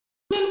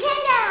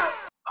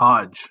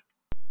Hodge.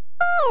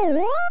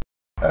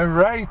 All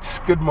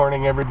right, good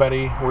morning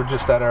everybody. We're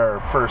just at our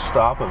first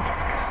stop of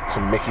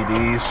some Mickey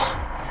D's.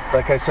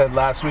 Like I said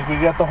last week, we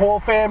got the whole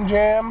fam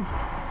jam.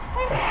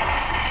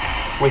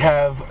 We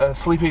have a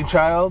sleeping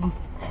child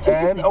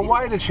and a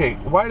wide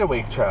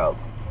awake child.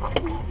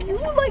 You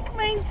like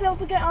mine still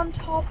to get on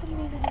top of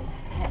me.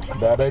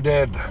 That I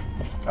did.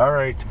 All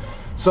right,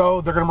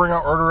 so they're gonna bring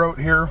our order out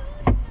here,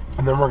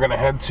 and then we're gonna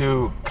head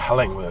to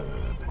Collingwood.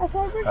 I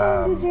thought we were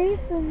going to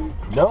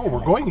Jason's. No,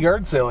 we're going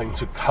yard sailing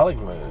to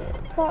Collingwood.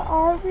 But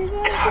are we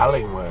going to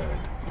Collingwood.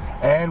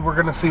 And we're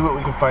gonna see what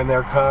we can find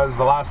there, because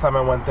the last time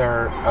I went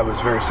there, I was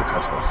very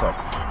successful. So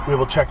we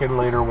will check in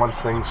later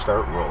once things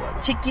start rolling.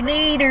 Check you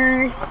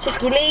later.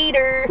 Check you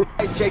later.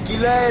 Check you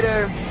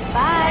later.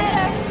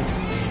 Bye.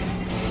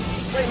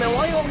 Wait, man,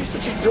 why are you always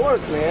such a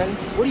dork, man?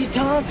 What are you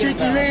talking about? Check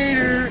you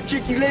later.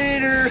 Check you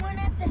later. One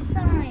at the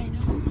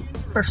sign.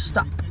 First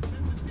stop.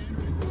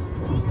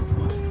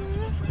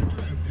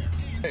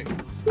 Hey,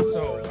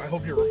 so I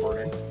hope you're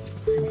recording,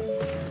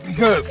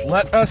 because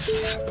let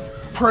us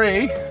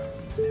pray.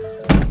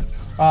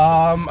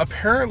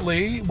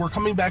 Apparently we're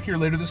coming back here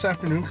later this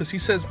afternoon, because he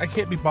says I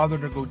can't be bothered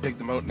to go dig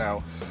them out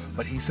now,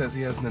 but he says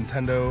he has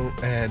Nintendo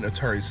and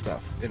Atari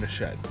stuff in a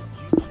shed.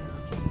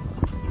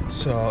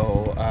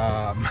 So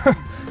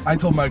I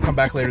told him I'd come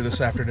back later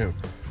this afternoon.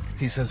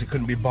 He says he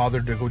couldn't be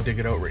bothered to go dig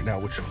it out right now,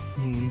 which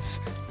means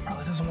he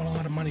probably doesn't want a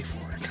lot of money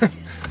for it.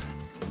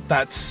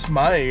 That's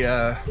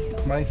my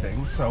my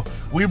thing. So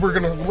we're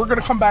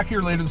gonna come back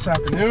here later this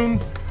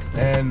afternoon,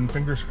 and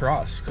fingers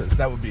crossed, because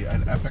that would be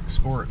an epic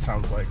score. It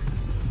sounds like.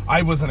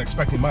 I wasn't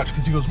expecting much,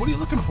 because he goes, "What are you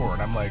looking for?"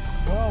 And I'm like,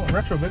 "Well,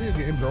 retro video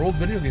games or old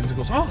video games." He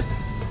goes, "Oh,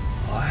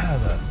 I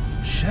have a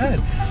shed,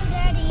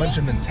 a bunch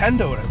of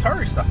Nintendo and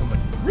Atari stuff." I'm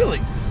like,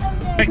 "Really?"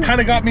 It kind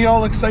of got me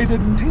all excited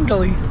and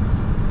tingly.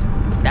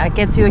 That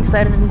gets you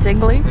excited and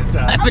tingly? It does.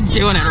 I've been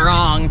doing it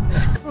wrong.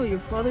 Oh, your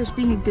father's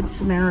being a good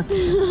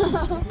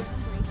Samaritan.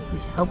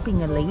 He's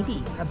helping a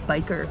lady, a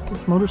biker.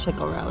 It's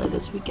motorcycle rally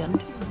this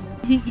weekend.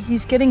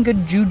 He's getting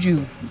good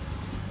juju.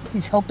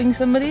 He's helping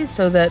somebody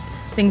so that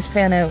things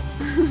pan out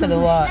for the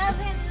lot.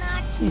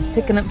 He's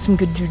picking up some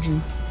good juju.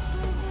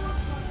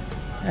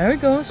 There he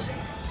goes.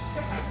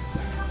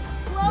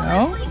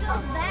 No? If we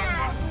go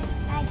back,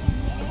 I can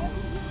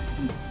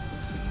get it.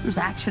 There's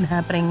action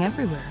happening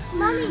everywhere.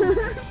 Mommy.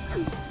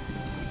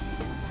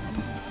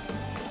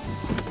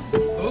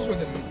 Those were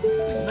the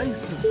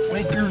nicest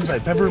bikers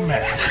I've ever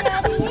met.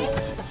 Daddy,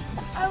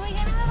 are we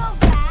gonna go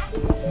back?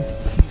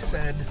 He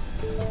said,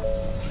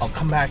 "I'll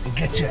come back and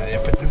get you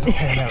if it doesn't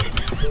pan out."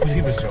 But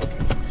he was joking.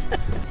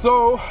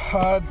 So,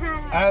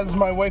 as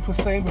my wife was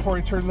saying before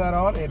he turned that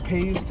on, it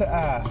pays to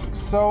ask.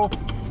 So,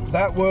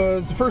 that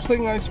was the first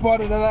thing I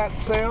spotted in that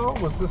sale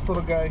was this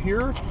little guy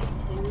here.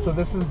 So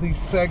this is the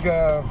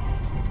Sega,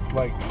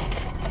 like,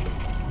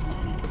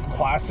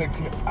 classic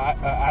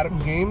Atom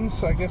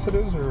Games, I guess it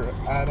is, or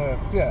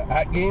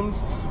at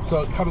Games.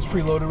 So it comes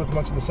preloaded with a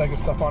bunch of the Sega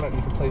stuff on it, and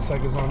you can play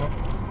Segas on it.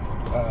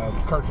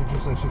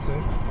 Cartridges, I should say.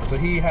 So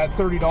he had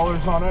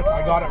 $30 on it.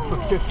 I got it for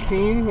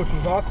 $15, which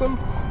was awesome.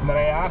 And then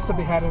I asked if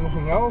they had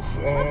anything else,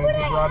 and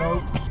he brought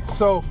out.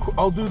 So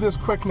I'll do this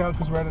quick now,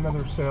 because we're at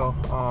another sale.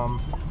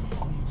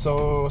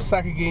 So a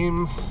stack of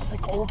games. It's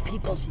like old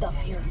people stuff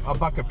here.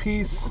 $1 a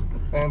piece,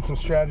 and some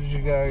strategy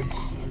guides,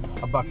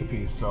 $1 a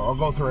piece. So I'll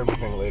go through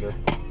everything later.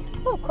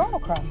 Oh, Chrono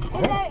Cross.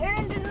 And I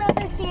earned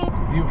another thing.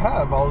 You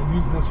have. I'll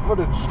use this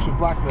footage to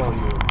blackmail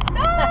you.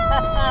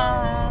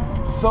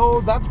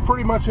 So that's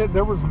pretty much it.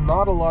 There was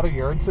not a lot of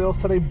yard sales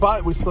today,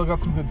 but we still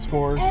got some good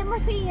scores. And we're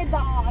seeing a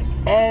dog.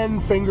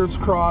 And fingers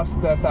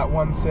crossed that that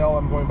one sale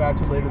I'm going back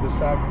to later this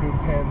afternoon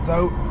pans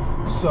out.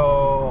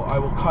 So I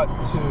will cut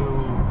to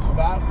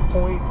that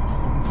point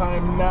in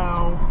time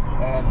now,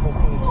 and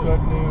hopefully it's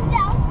good news.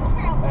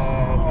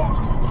 And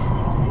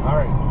yeah. All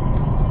right.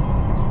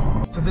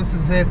 So this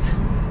is it.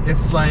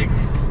 It's like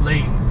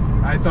late.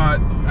 I thought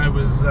I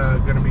was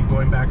going to be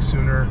going back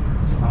sooner.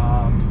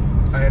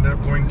 I ended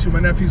up going to my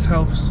nephew's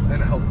house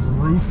and helped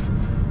roof.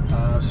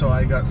 So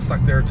I got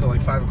stuck there till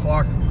like 5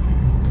 o'clock.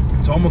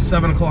 It's almost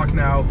 7 o'clock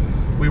now.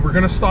 We were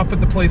going to stop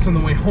at the place on the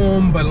way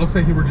home, but it looked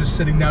like they were just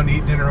sitting down to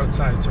eat dinner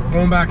outside. So we're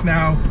going back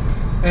now,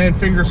 and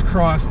fingers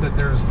crossed that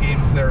there's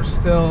games there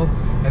still,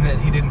 and that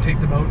he didn't take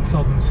them out and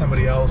sell them to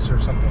somebody else or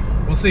something.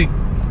 We'll see.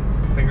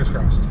 Fingers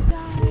crossed.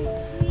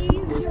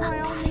 Please, you're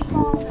my only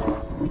father.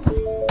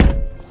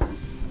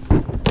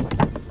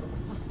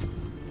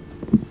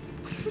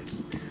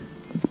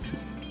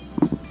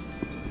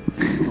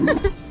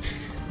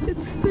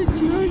 It's the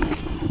junk.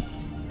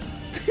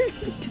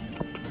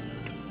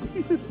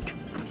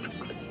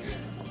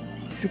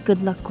 He's a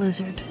good luck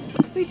lizard.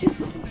 We just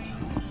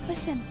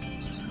listen.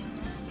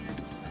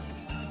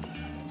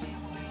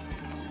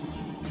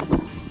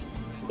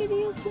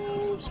 Video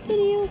games,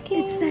 video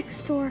games. It's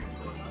next door.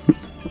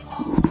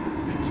 Oh,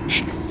 it's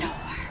next door.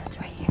 It's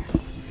right here.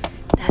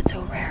 That's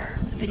how rare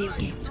the video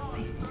games will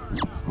be.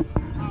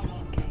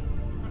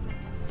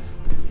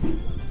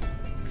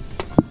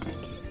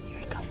 Here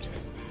he comes.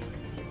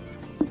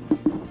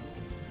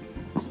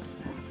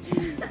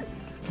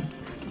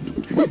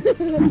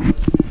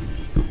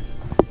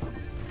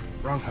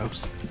 Wrong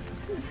house.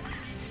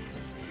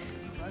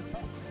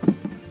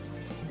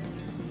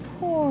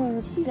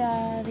 Poor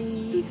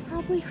daddy. He's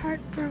probably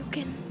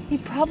heartbroken. He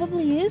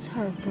probably is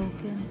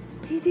heartbroken.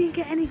 He didn't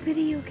get any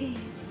video games.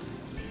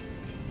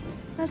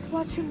 Let's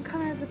watch him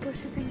come out of the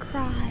bushes and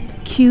cry.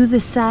 Cue the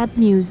sad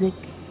music.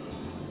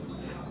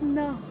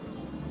 No.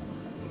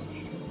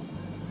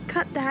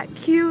 Cut that.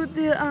 Cue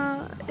the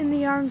In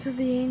the Arms of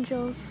the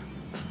Angels.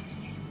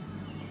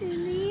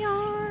 In the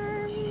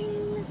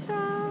arms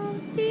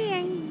of the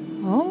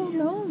angels. Oh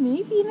no,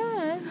 maybe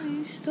not.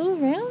 He's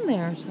still around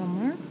there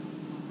somewhere.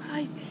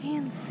 I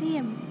can't see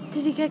him.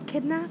 Did he get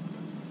kidnapped?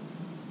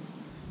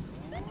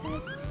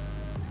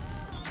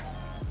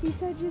 He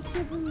said just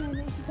give him a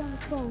minute. He's on the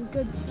phone.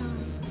 Good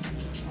sign.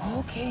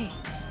 Okay,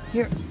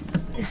 here.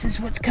 This is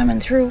what's coming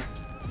through.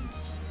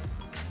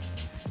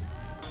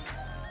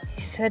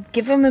 He said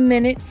give him a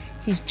minute.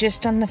 He's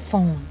just on the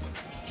phone.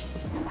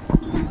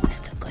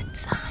 That's a good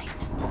sign.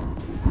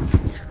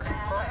 That's a good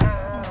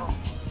sign.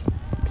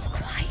 Be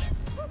quiet.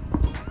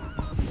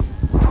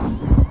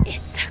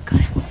 It's a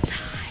good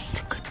sign. It's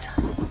a good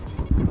sign.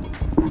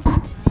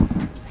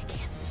 I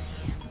can't see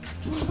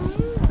him.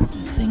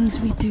 The things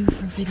we do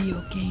for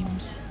video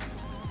games.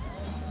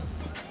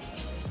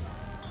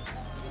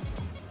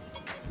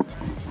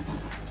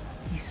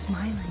 He's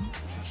smiling.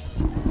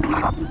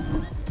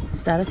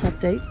 Status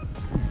update.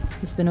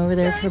 He's been over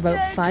there for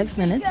about 5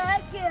 minutes.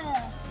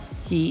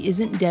 He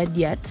isn't dead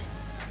yet.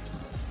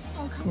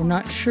 We're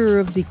not sure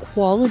of the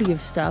quality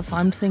of stuff.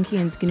 I'm thinking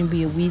it's going to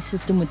be a Wii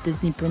system with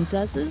Disney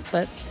princesses,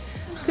 but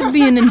it could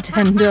be a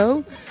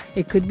Nintendo.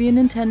 It could be a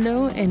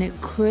Nintendo, and it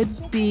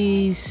could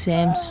be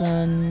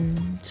Samsung,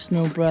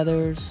 Snow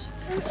Brothers.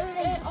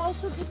 It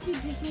also could be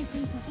Disney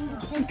Princess.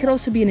 It could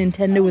also be a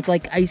Nintendo with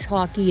like ice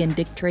hockey and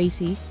Dick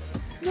Tracy.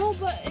 No,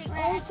 but it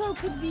also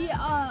could be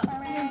a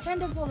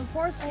Nintendo for the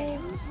horse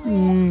games.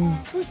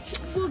 Which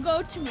will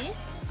go to me.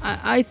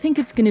 I think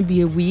it's going to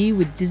be a Wii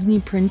with Disney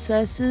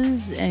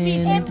princesses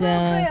and,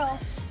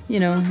 you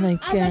know, like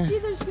I bet you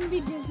there's going to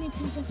be Disney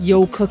princesses.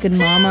 Yo Cookin'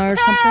 Mama or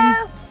something.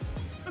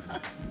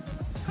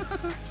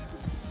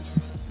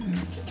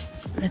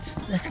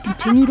 Let's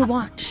continue to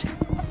watch.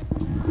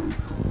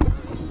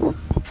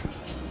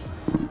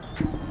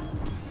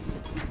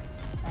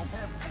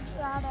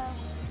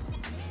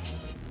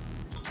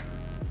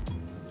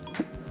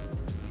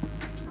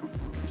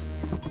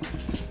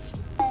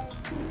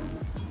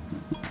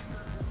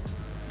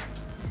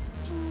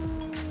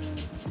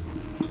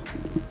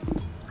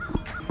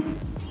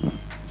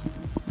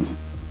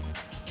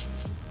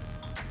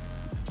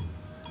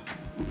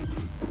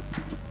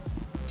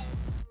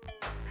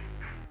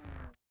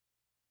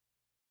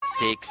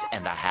 Six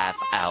and a half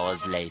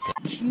hours later.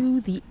 Cue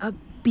the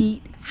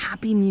upbeat,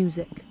 happy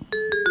music.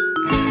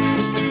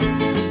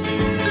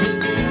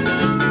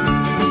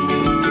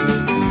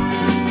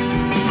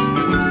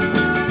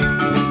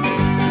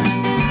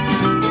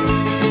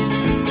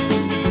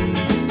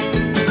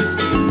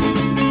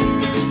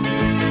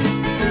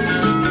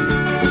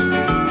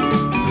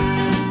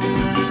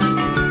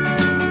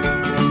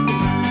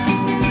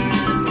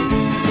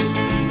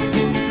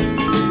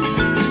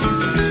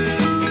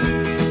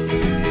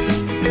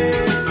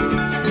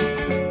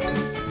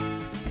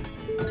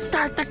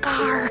 Start the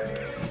car!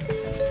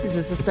 Is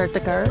this a start the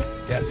car?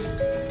 Yes,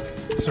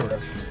 sort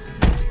of.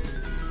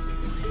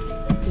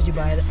 Did you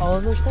buy all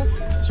of their stuff?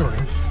 Sort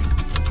of.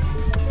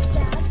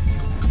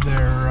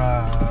 They're,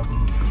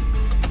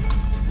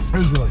 it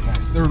was really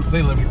nice.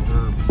 They live here,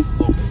 they're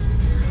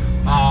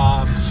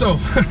locals. So,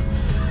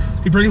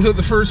 he brings out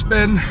the first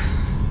bin.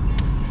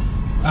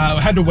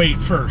 I had to wait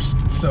first.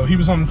 So he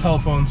was on the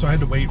telephone, so I had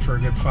to wait for a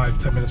good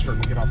 5-10 minutes for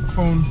him to get off the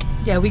phone.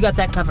 Yeah, we got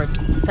that covered.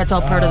 That's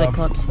all part of the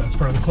clips. That's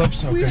part of the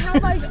clips, okay. We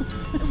have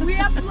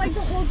like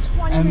the whole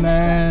 20 And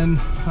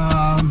minutes.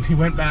 then he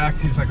went back,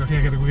 he's like, okay,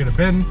 I gotta go get a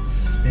bin.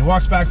 And he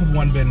walks back with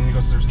one bin and he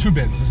goes, there's 2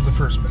 bins, this is the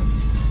first bin.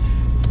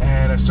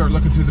 And I start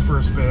looking through the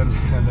first bin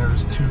and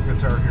there's 2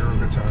 Guitar Hero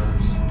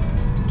guitars,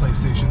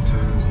 PlayStation 2,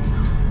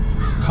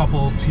 a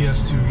couple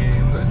PS2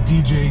 games, a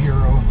DJ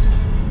Hero,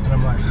 and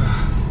I'm like,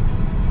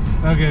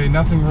 okay,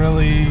 nothing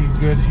really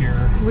good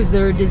here. Was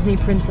there Disney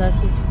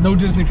princesses? No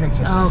Disney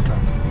princesses. Oh, okay.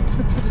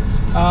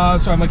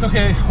 So I'm like,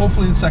 okay,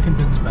 hopefully the second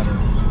bin's better.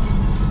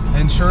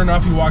 And sure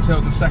enough, he walks out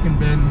with the second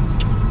bin.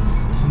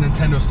 It's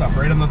Nintendo stuff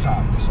right on the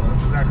top. So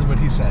that's exactly what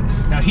he said.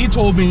 Now he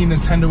told me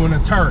Nintendo and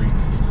Atari.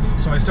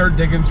 So I start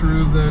digging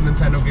through the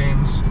Nintendo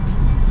games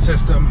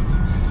system.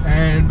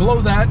 And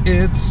below that,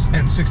 it's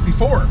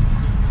N64.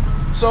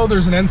 So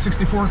there's an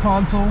N64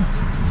 console.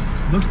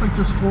 Looks like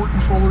there's 4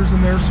 controllers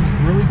in there,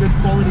 some really good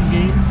quality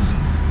games.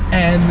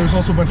 And there's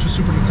also a bunch of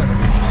Super Nintendo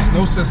games.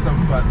 No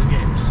system, but the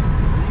games.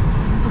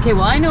 Okay,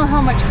 well I know how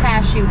much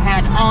cash you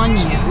had on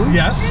you.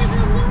 Yes.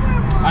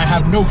 I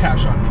have no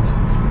cash on me.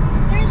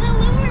 There's a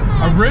lure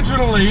mod.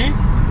 Originally,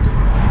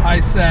 I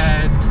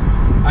said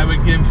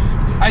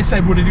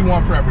what did he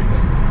want for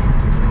everything?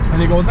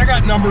 And he goes, I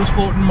got numbers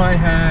floating in my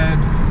head,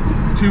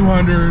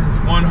 200,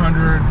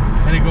 100,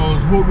 And he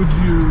goes, what would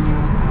you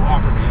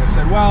offer me? I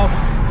said, well,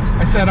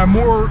 I'm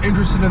more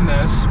interested in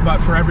this, but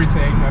for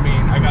everything, I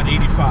mean, I got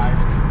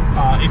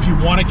 85. If you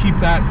want to keep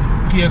that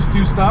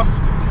PS2 stuff,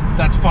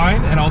 that's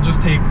fine, and I'll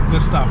just take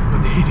this stuff for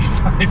the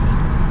 85.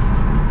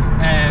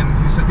 And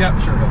he said, yep,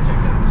 sure, he'll take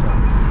it. So,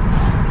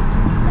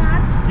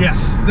 Dad? yes,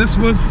 this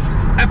was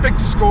epic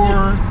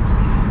score.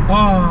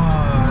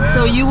 Oh,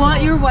 So you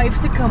want your wife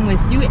to come with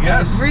you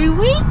every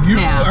week you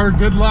now? are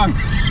good luck.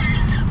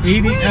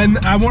 80, and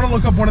I want to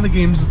look up one of the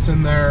games that's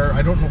in there.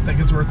 I don't think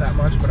it's worth that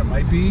much, but it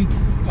might be.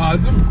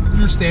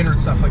 Your standard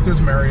stuff, like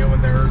there's Mario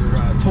in there,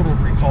 Total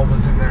Recall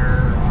was in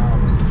there.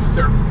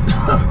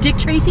 Dick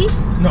Tracy?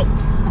 No,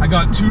 I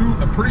got two.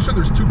 I'm pretty sure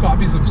there's 2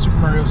 copies of Super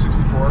Mario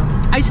 64.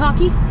 Ice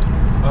hockey?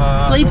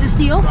 Blades of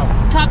Steel? No.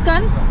 Top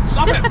Gun? No,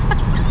 stop it.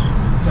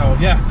 So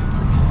yeah,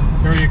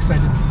 very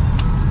excited.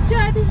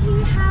 Dad, did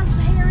he have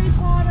Harry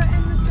Potter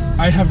and the Sword?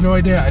 I have no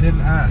idea. I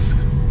didn't ask.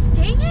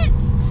 Dang it!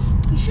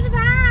 You should have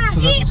asked.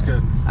 So that was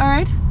good. All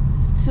right.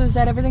 So is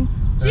that everything?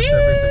 That's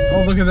everything.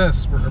 Oh, look at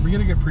this. Are we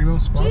gonna get Primo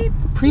spot? Jeep.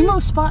 Primo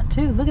spot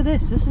too. Look at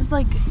this. This is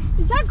like,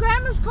 Is that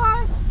Grandma's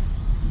car?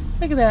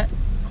 look at that.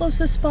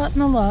 Closest spot in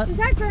the lot Is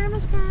that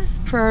Grandma's car?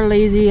 for our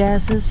lazy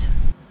asses.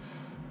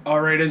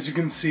 All right, as you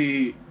can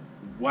see,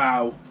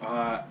 wow,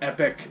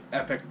 epic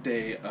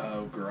day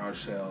of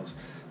garage sales,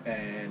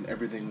 and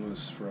everything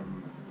was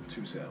from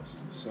 2 sales.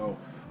 So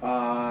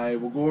I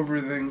will go over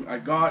everything I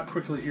got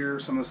quickly here.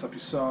 Some of the stuff you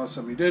saw,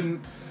 some you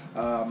didn't.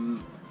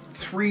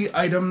 3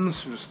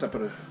 items. Just step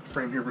out of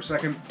frame here for a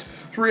second.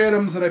 3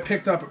 items that I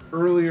picked up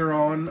earlier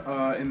on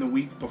in the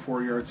week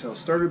before yard sales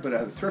started, but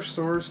at the thrift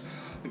stores.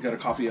 I got a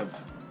copy of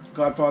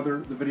Godfather,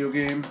 the video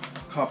game,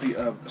 copy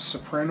of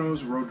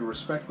Sopranos, Road to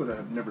Respect, what I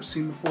have never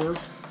seen before.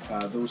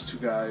 Those 2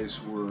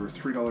 guys were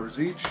 $3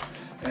 each,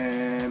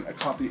 and a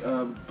copy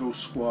of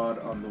Ghost Squad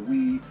on the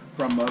Wii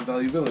from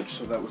Value Village,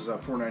 so that was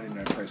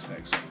 $4.99 price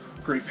tag. So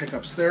great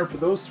pickups there for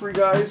those 3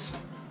 guys.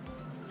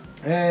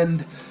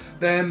 And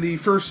then the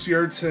first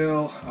yard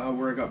sale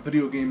where I got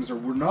video games, there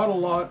were not a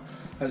lot,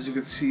 as you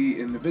could see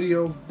in the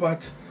video,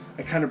 but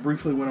I kind of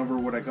briefly went over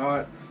what I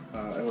got.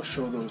 I will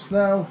show those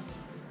now.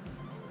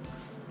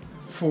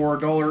 For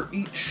 $1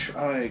 each,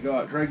 I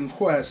got Dragon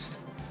Quest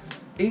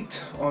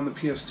 8 on the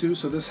PS2,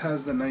 so this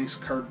has the nice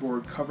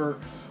cardboard cover,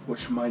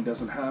 which mine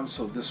doesn't have,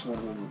 so this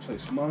one will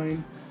replace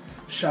mine.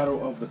 Shadow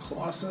of the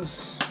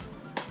Colossus,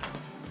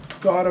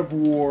 God of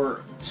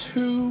War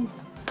 2,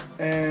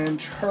 and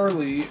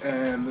Charlie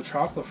and the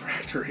Chocolate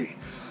Factory.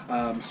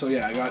 So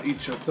yeah, I got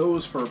each of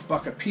those for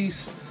 $1 a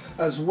piece.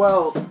 As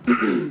well,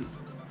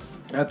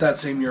 at that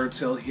same yard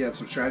sale, he had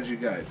some strategy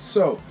guides.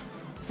 So,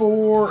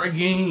 for,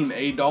 again,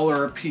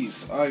 $1 a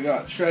piece, I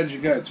got strategy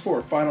guides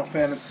for Final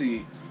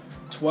Fantasy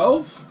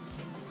 12,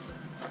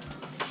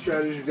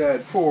 strategy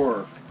guide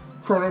for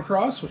Chrono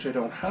Cross, which I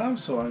don't have,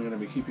 so I'm going to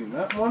be keeping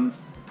that one,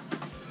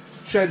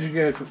 strategy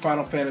guide for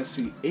Final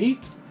Fantasy 8,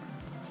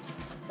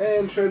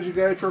 and strategy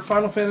guide for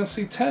Final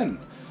Fantasy 10.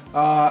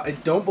 I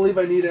don't believe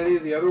I need any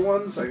of the other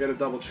ones. I got to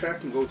double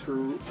check and go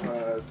through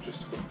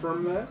just to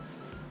confirm that.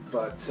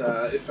 But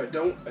if I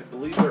don't, I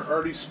believe they're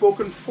already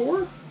spoken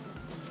for.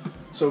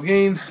 So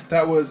again,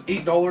 that was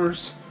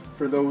 $8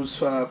 for those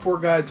 4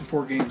 guides and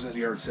 4 games at the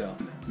yard sale.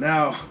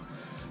 Now,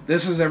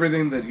 this is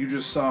everything that you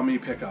just saw me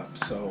pick up.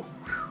 So,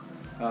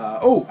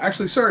 oh,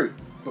 actually, sorry.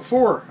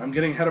 Before, I'm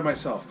getting ahead of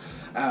myself.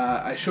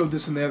 I showed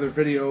this in the other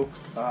video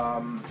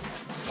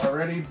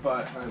already,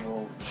 but I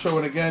will show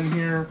it again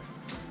here.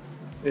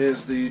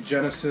 Is the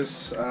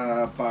Genesis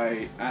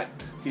by At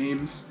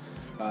Games.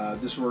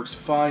 This works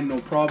fine, no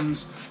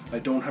problems. I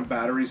don't have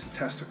batteries to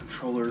test the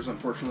controllers,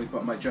 unfortunately,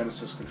 but my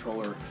Genesis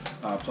controller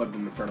plugged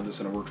in front of this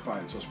and it worked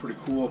fine, so it's pretty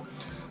cool.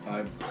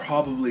 I'm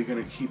probably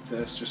going to keep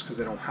this just because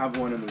I don't have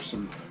one, and there's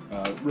some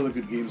really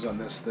good games on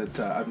this that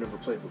I've never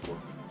played before.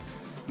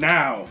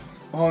 Now,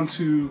 on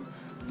to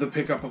the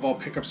pickup of all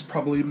pickups,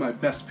 probably my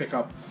best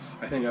pickup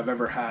I think I've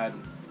ever had.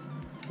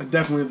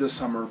 Definitely this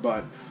summer,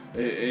 but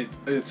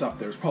it's up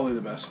there. It's probably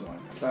the best one.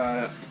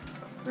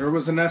 There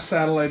was an NES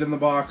satellite in the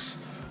box.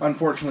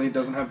 Unfortunately, it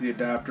doesn't have the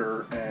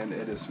adapter, and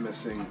it is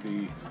missing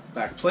the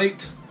back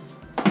plate.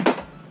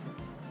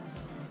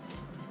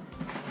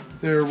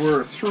 There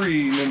were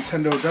 3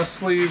 Nintendo dust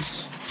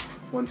sleeves.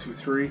 1, 2,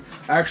 3.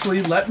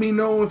 Actually, let me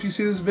know if you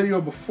see this video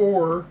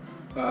before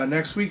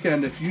next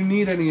weekend. If you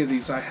need any of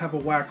these, I have a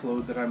whack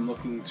load that I'm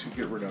looking to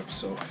get rid of.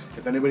 So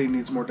if anybody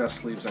needs more dust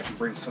sleeves, I can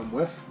bring some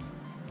with.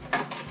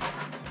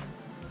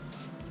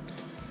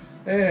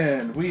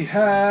 And we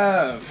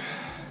have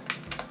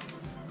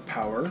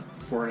power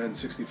for an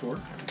N64.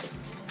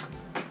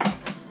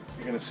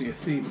 You're going to see a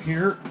theme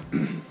here. See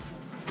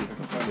if I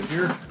can find it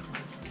here.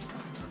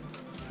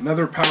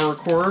 Another power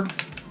cord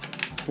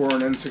for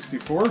an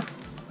N64.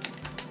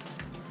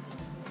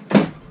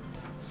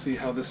 See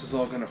how this is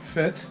all going to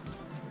fit.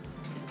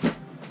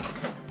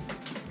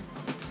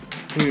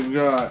 We've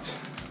got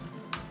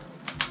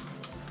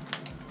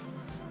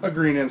a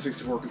green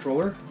N64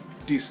 controller.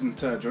 Decent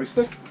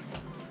joystick.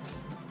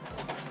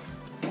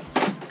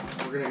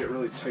 We're going to get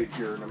really tight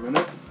here in a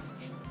minute.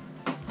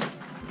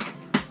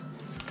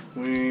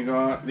 We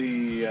got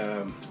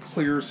the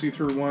clear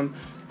see-through one.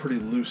 Pretty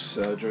loose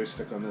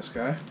joystick on this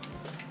guy.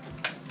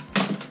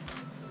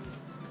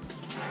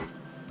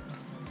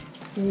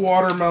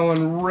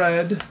 Watermelon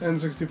red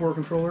N64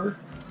 controller.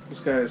 This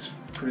guy is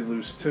pretty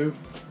loose too.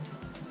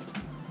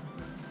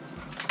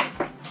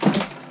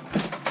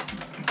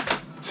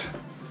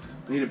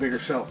 Need a bigger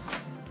shelf.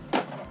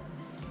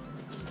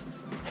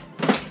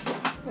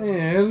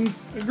 And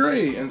a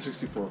gray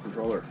N64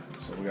 controller.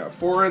 So we got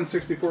 4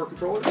 N64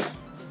 controllers.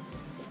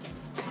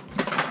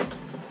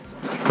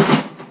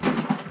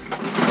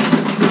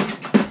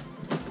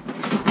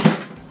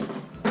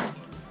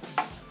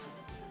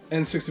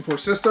 N64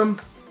 system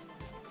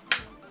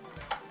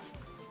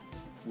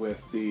with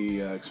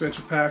the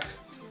expansion pack,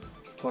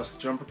 plus the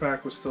jumper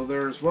pack was still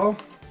there as well.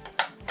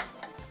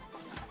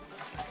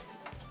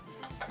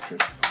 Make sure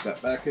to put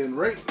that back in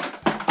right.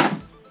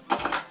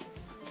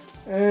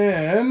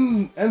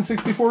 And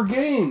N64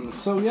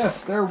 games. So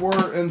yes, there were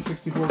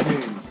N64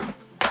 games.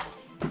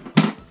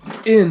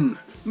 In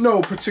no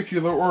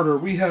particular order,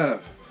 we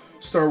have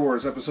Star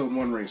Wars Episode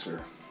 1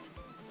 Racer,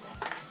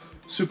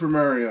 Super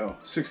Mario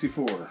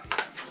 64,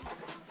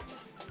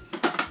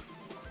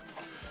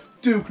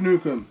 Duke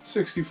Nukem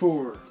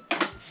 64,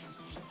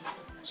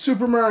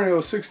 Super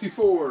Mario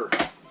 64,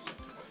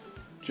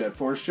 Jet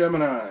Force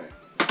Gemini,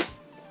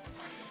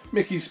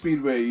 Mickey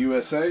Speedway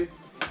USA,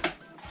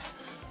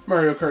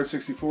 Mario Kart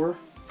 64,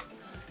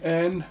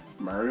 and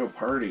Mario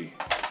Party.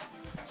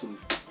 Some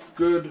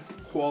good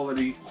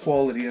quality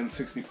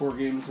N64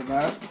 games in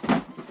that.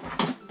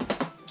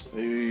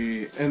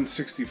 The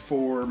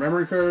N64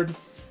 memory card.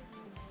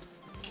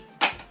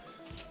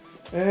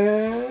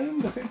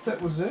 And I think that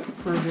was it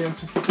for the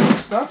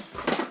N64 stuff.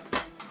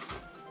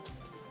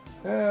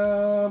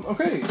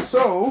 Okay,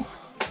 so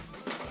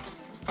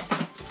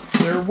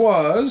there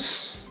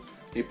was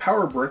a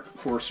power brick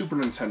for Super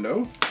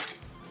Nintendo.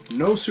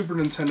 No Super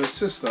Nintendo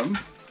system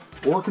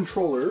or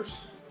controllers,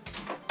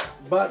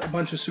 but a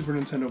bunch of Super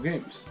Nintendo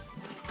games.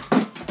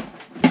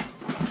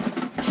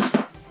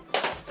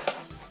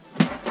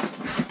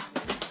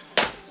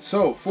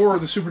 So, for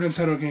the Super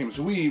Nintendo games,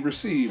 we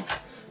received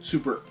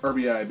Super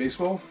RBI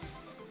Baseball,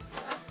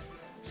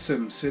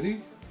 Sim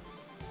City,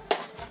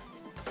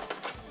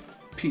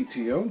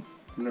 PTO.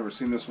 I've never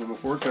seen this one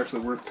before. It's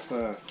actually worth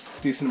a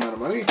decent amount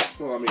of money.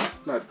 Well, I mean,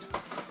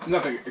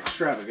 nothing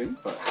extravagant,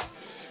 but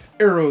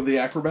Arrow the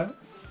Acrobat,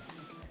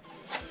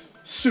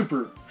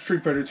 Super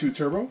Street Fighter 2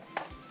 Turbo,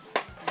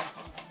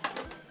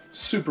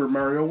 Super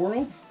Mario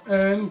World,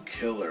 and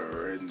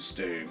Killer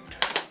Instinct.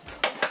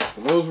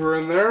 So those were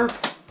in there.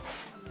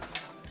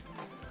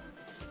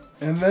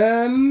 And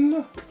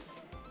then,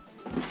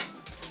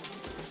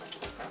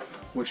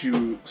 what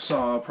you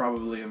saw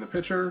probably in the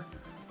picture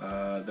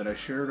that I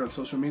shared on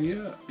social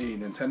media, a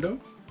Nintendo.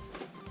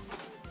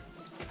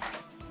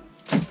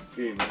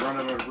 Okay, I'm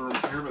running out of room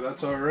here, but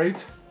that's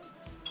alright.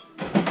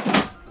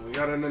 We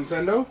got a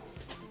Nintendo.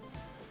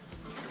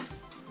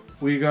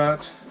 We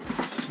got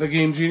the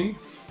Game Genie.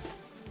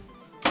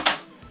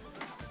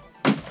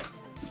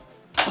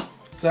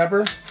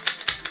 Zapper.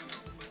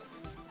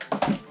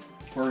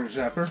 Orange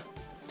Zapper.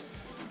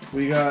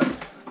 We got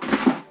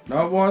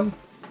not one,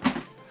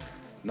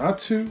 not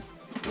two,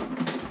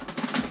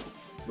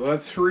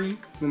 but 3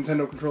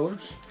 Nintendo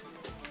controllers.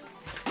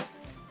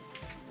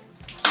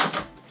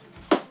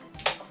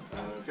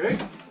 Okay.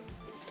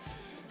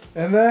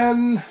 And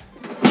then,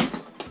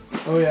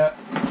 oh yeah,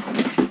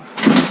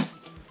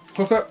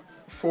 hookup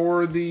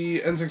for the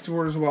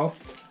N64 as well.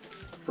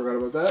 Forgot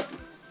about that.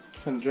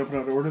 Kind of jumping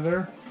out of order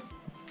there.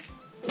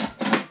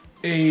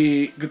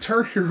 A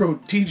Guitar Hero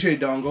DJ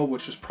dongle,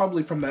 which is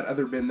probably from that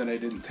other bin that I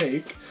didn't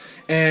take.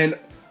 And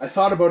I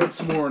thought about it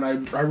some more, and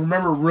I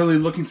remember really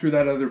looking through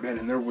that other bin,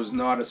 and there was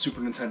not a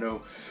Super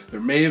Nintendo. There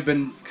may have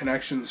been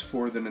connections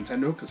for the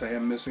Nintendo, because I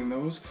am missing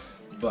those,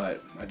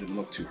 but I didn't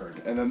look too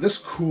hard. And then this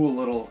cool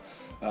little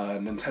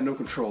Nintendo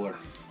controller.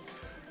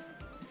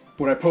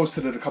 When I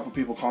posted it, a couple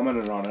people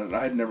commented on it, and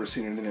I had never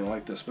seen anything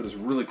like this, but it's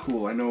really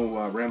cool. I know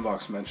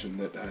Ramvox mentioned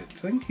that, I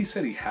think he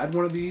said he had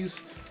one of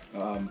these.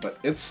 But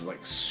it's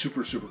like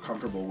super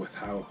comfortable with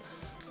how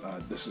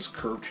this is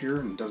curved here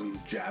and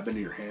doesn't jab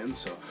into your hand,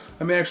 so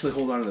I may actually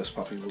hold on to this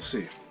puppy, we'll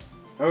see.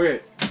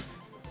 Okay,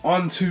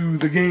 on to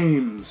the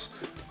games.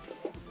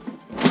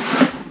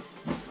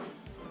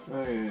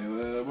 Okay,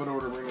 what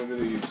order are we going to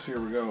do these? Here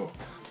we go.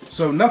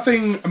 So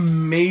nothing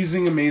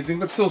amazing,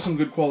 but still some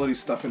good quality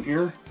stuff in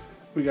here.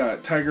 We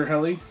got Tiger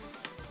Heli,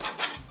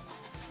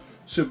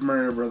 Super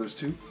Mario Bros.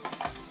 2,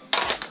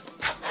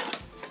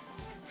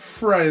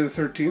 Friday the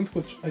 13th,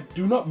 which I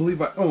do not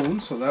believe I own,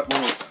 so that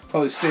will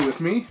probably stay with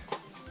me.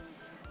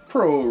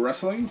 Pro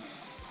Wrestling,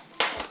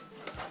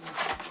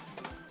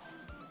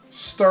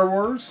 Star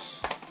Wars,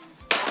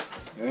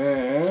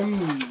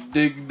 and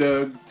Dig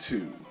Dug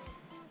 2.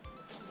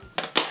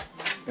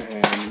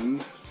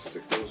 And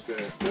stick those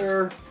guys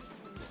there,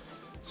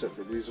 except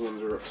for these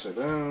ones are upside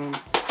down.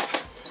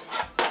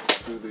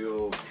 Do the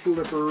old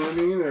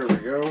flipperoni, there we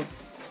go.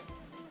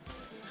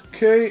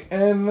 Okay,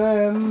 and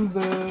then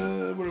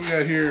what do we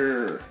got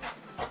here?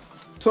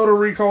 Total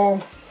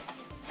Recall,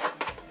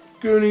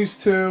 Goonies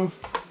 2.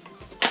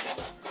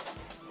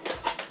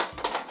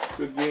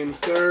 Good games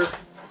there.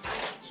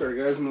 Sorry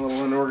guys, I'm a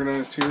little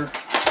unorganized here.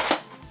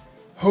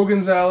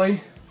 Hogan's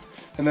Alley.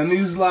 And then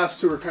these last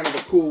two are kind of the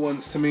cool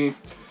ones to me.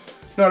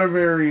 Not a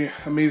very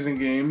amazing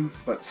game,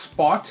 but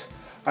Spot.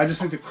 I just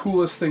think the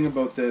coolest thing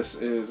about this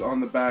is on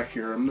the back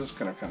here, I'm just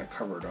going to kind of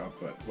cover it up,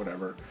 but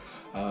whatever.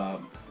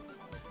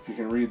 If you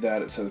can read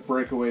that, it says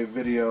Breakaway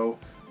Video.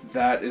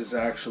 That is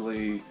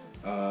actually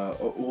an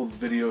old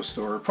video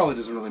store. It probably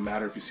doesn't really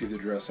matter if you see the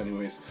address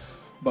anyways.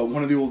 But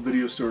one of the old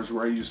video stores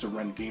where I used to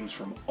rent games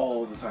from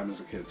all the time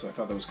as a kid. So I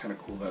thought that was kind of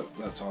cool that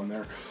that's on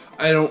there.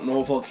 I don't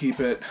know if I'll keep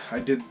it. I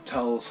did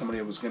tell somebody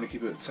I was going to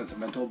keep it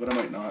sentimental, but I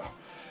might not.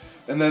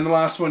 And then the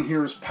last one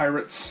here is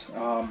Pirates.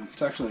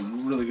 It's actually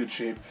in really good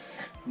shape.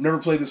 I've never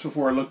played this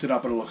before. I looked it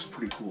up and it looks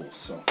pretty cool.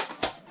 So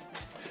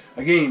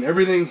again,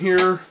 everything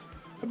here,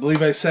 I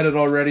believe I said it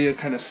already. I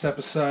kind of step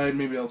aside.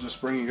 Maybe I'll just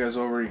bring you guys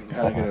over. You can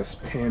kind of get a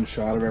pan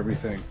shot of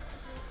everything.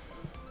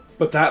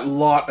 But that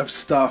lot of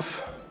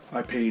stuff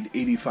I paid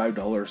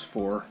 $85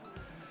 for.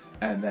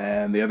 And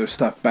then the other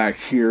stuff back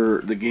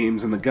here, the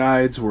games and the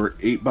guides were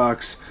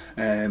 $8,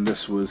 and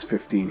this was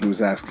 $15. He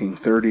was asking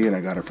 $30, and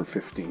I got it for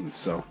 $15.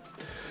 So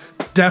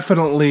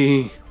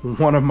definitely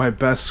one of my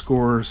best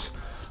scores.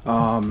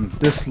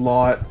 This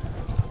lot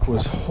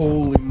was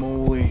holy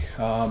moly.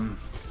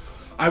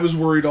 I was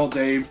worried all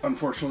day.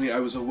 Unfortunately, I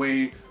was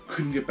away,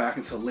 couldn't get back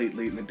until late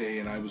in the day,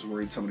 and I was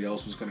worried somebody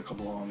else was going to come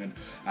along and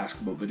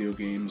ask about video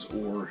games,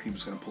 or he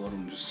was going to pull it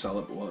and just sell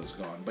it while it was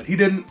gone. But he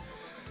didn't,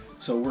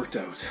 so it worked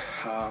out.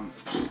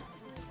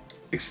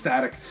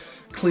 Ecstatic.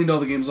 Cleaned all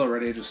the games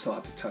already, I just still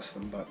have to test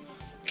them, but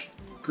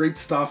great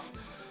stuff.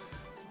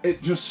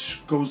 It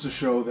just goes to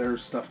show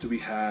there's stuff to be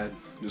had.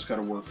 You just got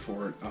to work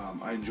for it.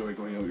 I enjoy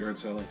going out yard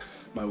selling.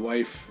 My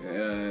wife,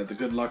 the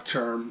good luck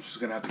charm, she's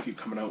going to have to keep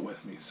coming out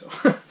with me. So,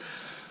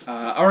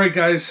 alright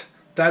guys,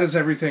 that is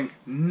everything.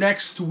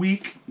 Next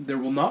week, there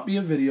will not be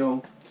a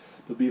video.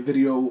 There'll be a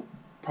video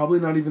probably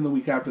not even the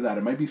week after that.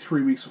 It might be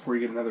 3 weeks before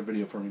you get another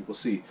video from me. We'll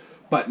see.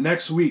 But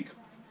next week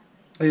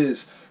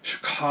is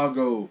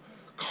Chicago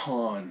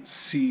Con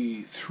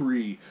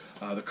C3.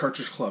 The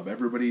Cartridge Club.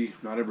 Everybody,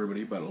 not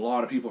everybody, but a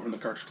lot of people from the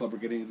Cartridge Club are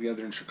getting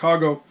together in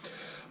Chicago.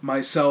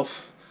 Myself,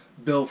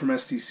 Bill from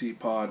STC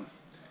Pod,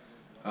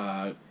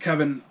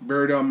 Kevin,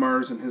 Buried on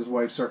Mars, and his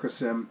wife, Circus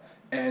Sim,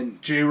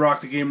 and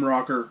J-Rock, the Game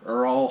Rocker,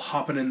 are all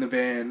hopping in the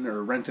van,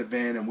 or rented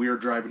van, and we are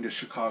driving to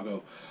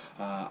Chicago.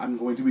 I'm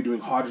going to be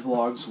doing Hodge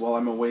vlogs while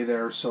I'm away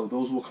there, so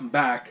those will come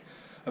back.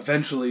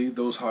 Eventually,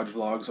 those Hodge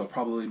vlogs, I'll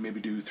probably maybe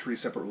do 3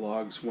 separate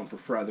vlogs, one for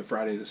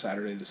Friday to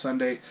Saturday to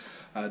Sunday,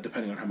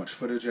 depending on how much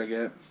footage I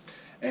get.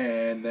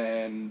 And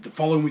then the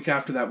following week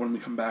after that, when we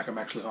come back, I'm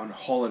actually on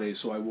holiday,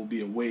 so I will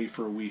be away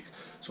for a week,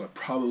 so I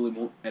probably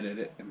won't edit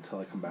it until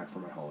I come back for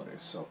my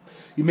holidays. So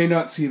you may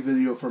not see a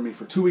video from me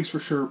for 2 weeks for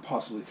sure,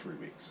 possibly 3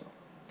 weeks.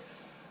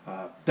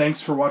 So thanks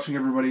for watching,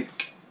 everybody.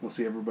 We'll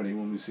see everybody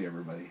when we see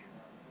everybody.